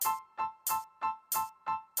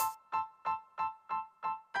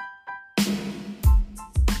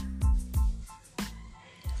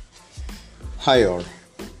Hi all.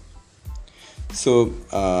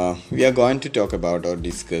 We are going to talk about or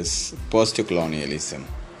discuss postcolonialism.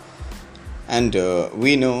 And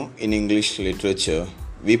we know in English literature,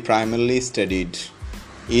 we primarily studied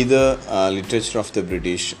either literature of the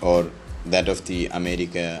British or that of the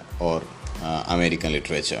America or American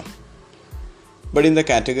literature. But in the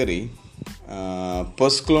category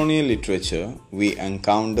postcolonial literature, we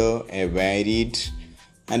encounter a varied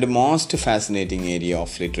and most fascinating area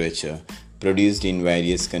of literature produced in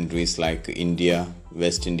various countries like India,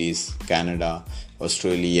 West Indies, Canada,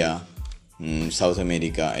 Australia, South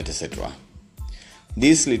America, etc.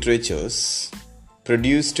 These literatures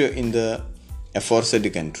produced in the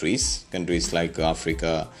aforesaid countries like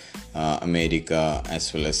Africa, America,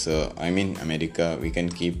 as well as America we can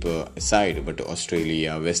keep aside, but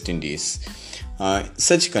Australia, West Indies,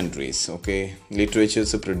 such countries,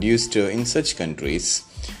 literatures produced in such countries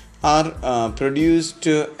are produced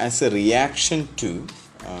as a reaction to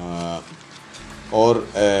or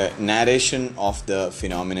a narration of the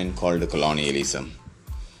phenomenon called colonialism.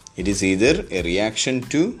 It is either a reaction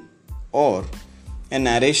to or a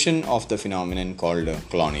narration of the phenomenon called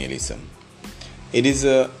colonialism. It is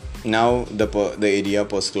now the area of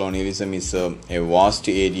postcolonialism is a vast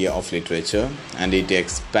area of literature, and it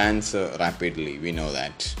expands rapidly. We know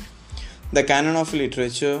that the canon of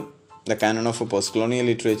postcolonial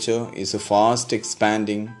literature is fast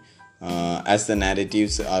expanding as the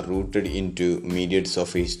narratives are rooted into myriads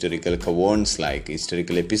of historical caverns, like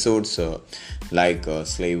historical episodes like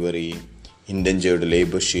slavery, indentured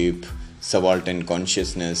laborship, subaltern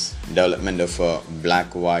consciousness, development of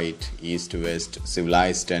black-white, east-west,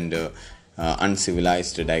 civilized and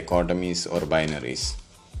uncivilized dichotomies or binaries.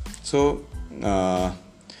 So,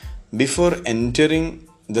 before entering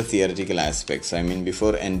the theoretical aspects,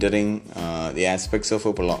 before entering the aspects of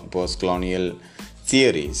post-colonial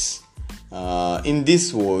theories, in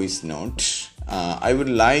this voice note, I would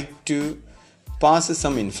like to pass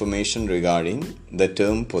some information regarding the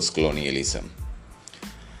term postcolonialism.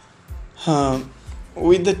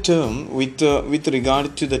 With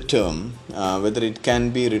regard to the term, whether it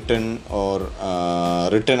can be written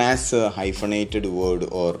as a hyphenated word,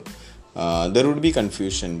 or there would be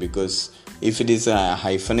confusion, because if it is a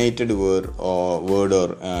hyphenated word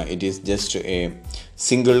or it is just a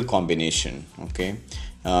single combination,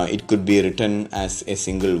 it could be written as a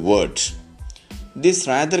single word. This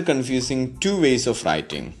rather confusing two ways of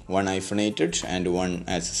writing, one hyphenated and one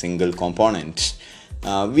as a single component.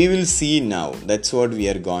 We will see now. That's what we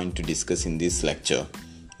are going to discuss in this lecture.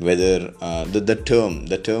 Whether the term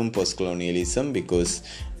postcolonialism, because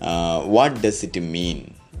what does it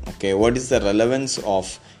mean? What is the relevance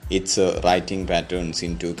of its writing patterns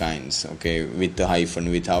in two kinds? With the hyphen,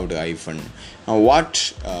 without the hyphen.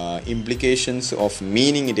 What implications of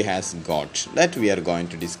meaning it has got? That we are going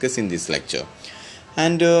to discuss in this lecture.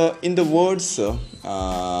 And in the words in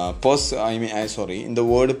the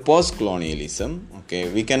word postcolonialism,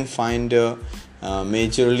 we can find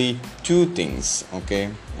majorly two things.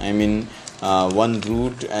 One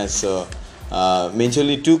root as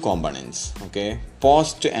majorly two components.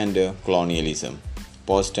 Post and colonialism.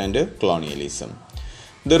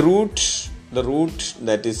 The root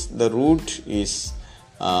is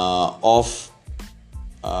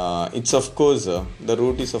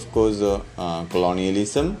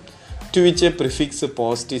colonialism, to which a prefix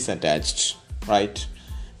post is attached, right?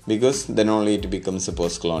 Because then only it becomes a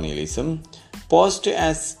post-colonialism. Post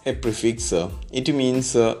as a prefix, it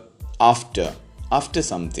means after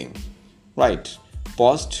something, right?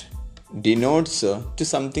 Post denotes to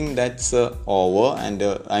something that's over, and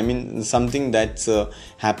something that's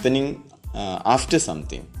happening after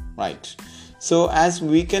something, right? So as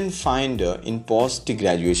we can find in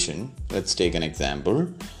post-graduation, let's take an example.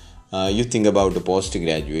 You think about the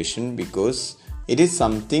post-graduation because it is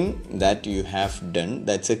something that you have done.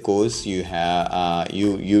 That's a course you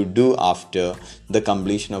do after the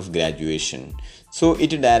completion of graduation. So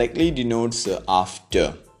it directly denotes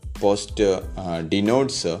after. Post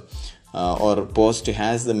denotes or post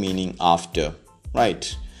has the meaning after,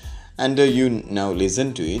 right? And you now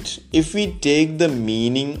listen to it. If we take the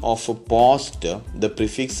meaning of a post, the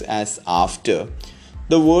prefix as after,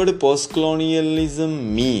 the word postcolonialism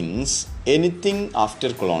means anything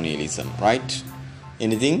after colonialism, right?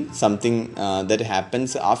 Something that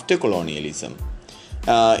happens after colonialism.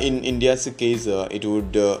 In India's case, it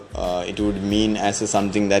would mean as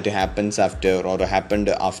something that happens after or happened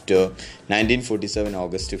after 1947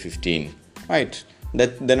 August 15, right?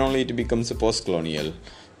 Then only it becomes a post-colonial.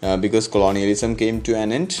 Because colonialism came to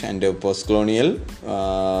an end, and post-colonial,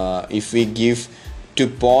 if we give to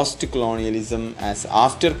post-colonialism as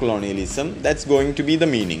after colonialism, that's going to be the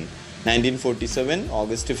meaning. 1947,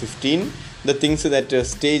 August 15, the things that are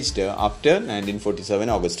staged after 1947,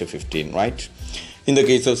 August 15, right? In the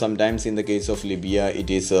case of Libya, it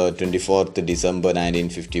is 24th December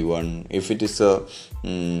 1951. If it is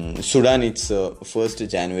Sudan, it's 1st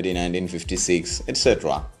January 1956,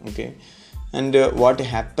 etc. Okay, and what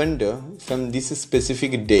happened from these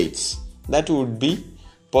specific dates, that would be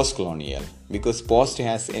post-colonial, because post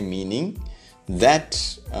has a meaning that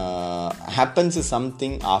happens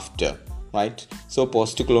something after, right? So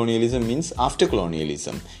post-colonialism means after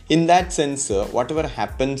colonialism. In that sense, whatever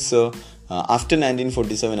happens after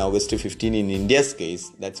 1947 August 15 in India's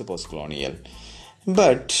case, that's a post-colonial.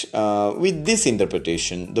 But with this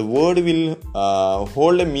interpretation, the word will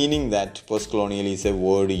hold a meaning that post-colonial is a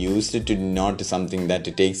word used to denote something that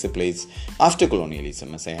takes place after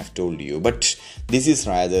colonialism, as I have told you. But this is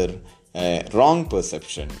rather a wrong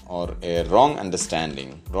perception or a wrong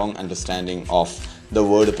understanding of the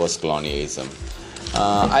word post-colonialism.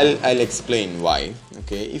 I'll explain why.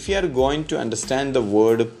 Okay, if you are going to understand the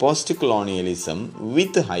word post-colonialism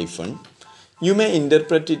with a hyphen, you may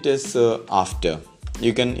interpret it as after.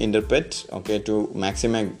 You can interpret, okay, to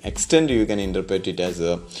maximum extent you can interpret it as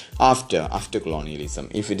after colonialism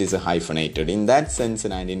if it is hyphenated. In that sense,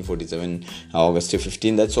 1947 August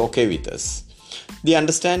 15, that's okay with us. The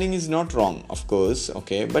understanding is not wrong, of course,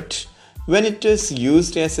 okay, but when it is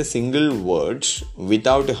used as a single word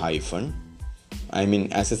without a hyphen, I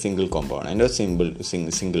mean as a single component or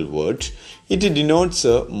single word, it denotes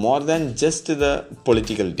more than just the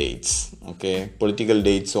political dates, okay, political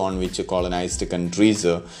dates on which colonized countries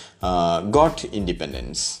got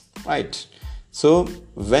independence, right? So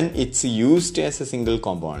when it's used as a single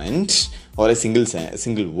component or a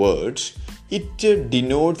single word, it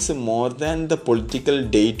denotes more than the political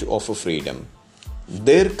date of freedom.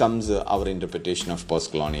 There comes our interpretation of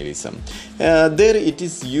post-colonialism. There it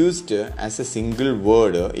is used as a single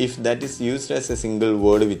word. If that is used as a single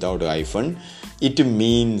word without a hyphen, it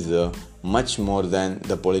means much more than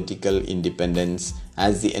the political independence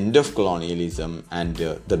as the end of colonialism and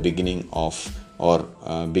the beginning of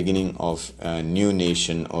a new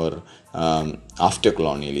nation or after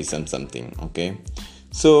colonialism something, okay.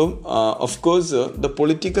 So, of course, the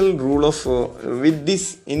political rule of, in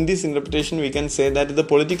this interpretation, we can say that the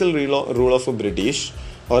political rule of British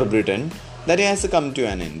or Britain, that has come to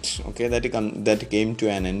an end, okay, that came to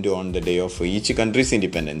an end on the day of each country's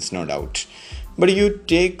independence, no doubt. But you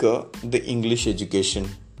take the English education,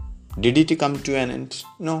 did it come to an end?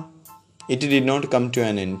 No, it did not come to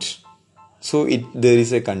an end. So, there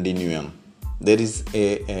is a continuum, there is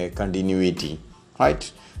a continuity,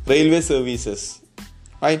 right? Railway services,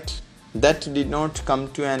 right, that did not come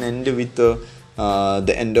to an end with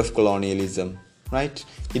the end of colonialism, right?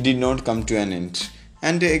 It did not come to an end.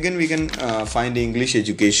 And again we can find English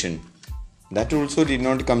education, that also did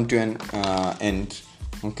not come to an end,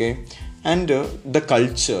 okay. And the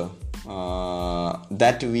culture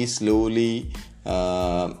that we slowly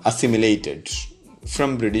assimilated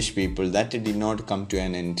from British people, that did not come to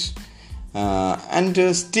an end.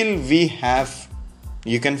 And still we have,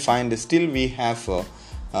 you can find still we have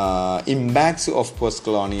impacts of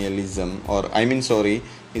post-colonialism,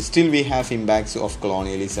 still we have impacts of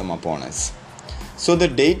colonialism upon us. So the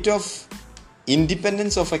date of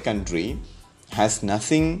independence of a country has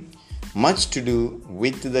nothing much to do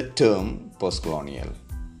with the term post-colonial,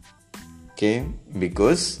 okay,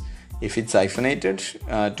 because if it's hyphenated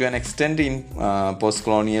to an extent in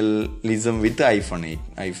post-colonialism with hyphenate,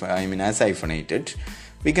 as hyphenated,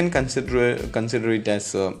 we can consider it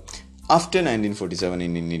as after 1947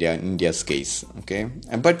 in India's case, okay.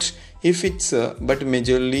 But if it's but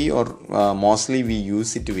majorly or mostly we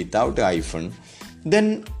use it without a hyphen,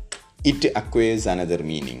 then it acquires another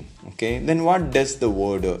meaning, okay. Then what does the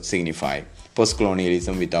word signify?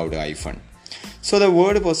 Post-colonialism without a hyphen. So the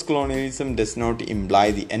word post-colonialism does not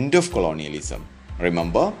imply the end of colonialism.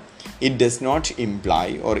 Remember, it does not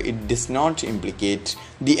imply or it does not implicate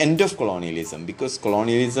the end of colonialism, because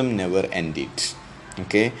colonialism never ended,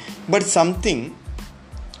 okay. But something,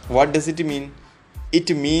 what does it mean? It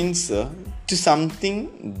means to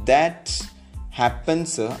something that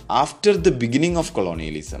happens after the beginning of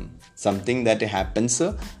colonialism. Something that happens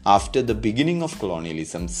after the beginning of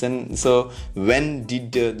colonialism. So when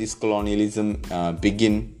did this colonialism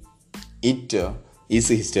begin? It is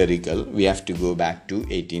historical. We have to go back to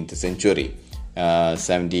 18th century,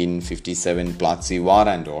 1757 Platsy War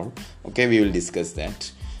and all. Okay, we will discuss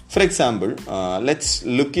that. For example, let's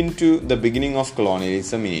look into the beginning of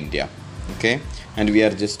colonialism in India. Okay, and we are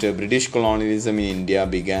just British colonialism in India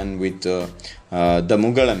began with the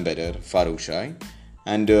Mughal Emperor Farooq Shah,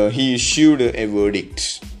 and he issued a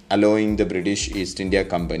verdict allowing the British East India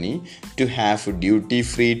Company to have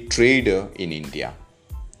duty-free trade in India.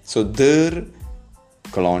 So there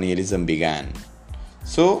colonialism began.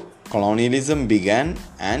 So colonialism began,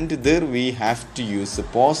 and there we have to use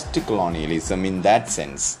post-colonialism in that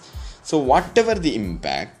sense. So whatever the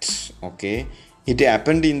impact, okay, it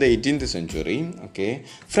happened in the 18th century, okay,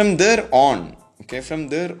 from there on,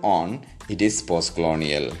 it is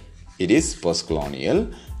post-colonial. It is post-colonial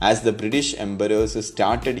as the British emperors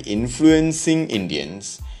started influencing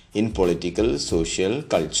Indians in political, social,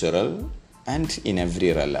 cultural, and in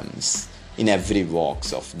every realms, in every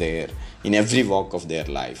walk of their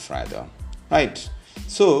life rather. Right.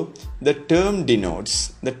 So the term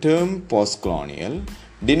post-colonial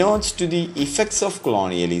denotes to the effects of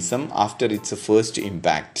colonialism after its first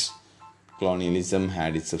impact. Colonialism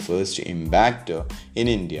had its first impact in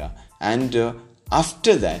India, and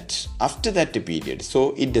after that period.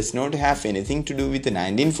 So it does not have anything to do with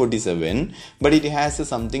 1947, but it has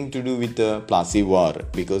something to do with the Plassey War,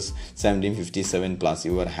 because 1757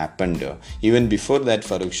 Plassey War happened. Even before that,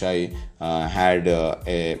 Farooq Shah had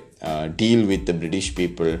a deal with the British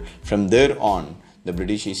people. From there on, the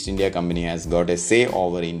British East India Company has got a say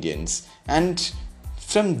over Indians, and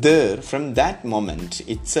from that moment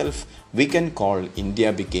itself, we can call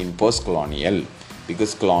India became post-colonial,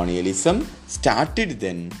 because colonialism started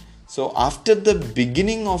then. So after the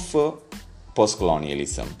beginning of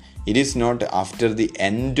post-colonialism, it is not after the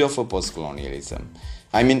end of post-colonialism.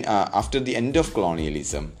 After the end of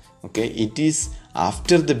colonialism, okay, it is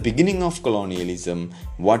after the beginning of colonialism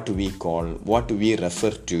what we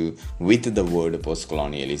refer to with the word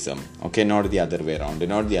post-colonialism. Okay, not the other way around,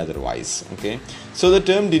 not the otherwise. Okay, so the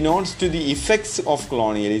term denotes to the effects of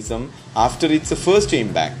colonialism after its first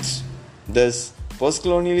impact. Thus,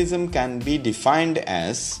 post-colonialism can be defined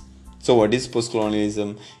as, so what is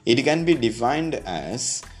post-colonialism? It can be defined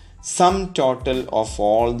as sum total of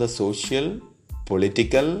all the social,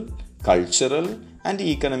 political, cultural and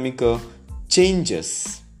economic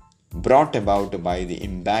changes brought about by the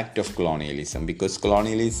impact of colonialism, because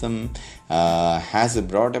colonialism has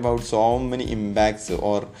brought about so many impacts,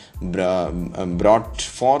 or brought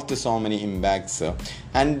forth so many impacts,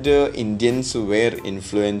 and Indians were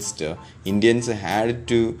influenced. Indians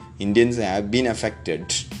have been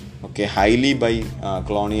affected, okay, highly by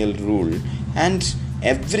colonial rule, and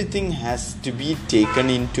everything has to be taken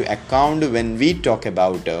into account when we talk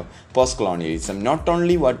about post-colonialism, not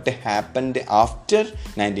only what happened after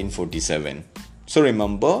 1947. So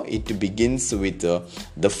remember, it begins with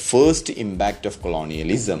the first impact of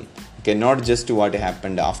colonialism, okay, not just what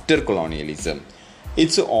happened after colonialism.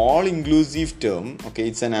 It's an all-inclusive term, okay,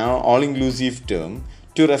 it's an all-inclusive term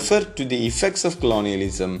to refer to the effects of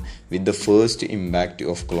colonialism with the first impact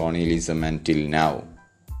of colonialism until now.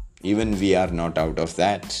 Even we are not out of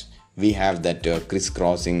that. We have that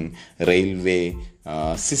crisscrossing railway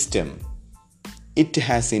system. It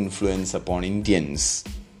has influence upon Indians,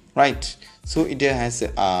 right? So it has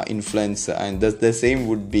influence, and the same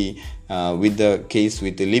would be with the case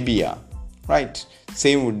with Libya, right?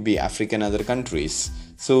 Same would be African other countries.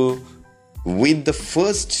 So with the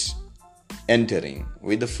first entering,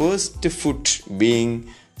 with the first foot being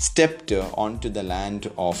stepped onto the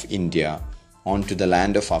land of India, onto the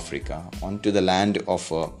land of Africa, onto the land of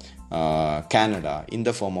Canada in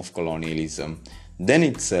the form of colonialism, then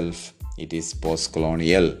itself it is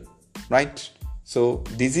post-colonial, right? So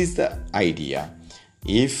this is the idea.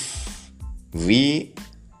 If we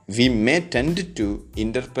may tend to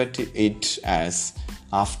interpret it as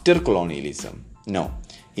after colonialism. No,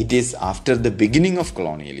 it is after the beginning of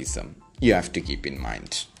colonialism. You have to keep in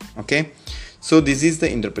mind. Okay, so this is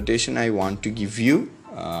the interpretation I want to give you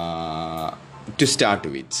to start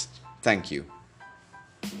with. Thank you.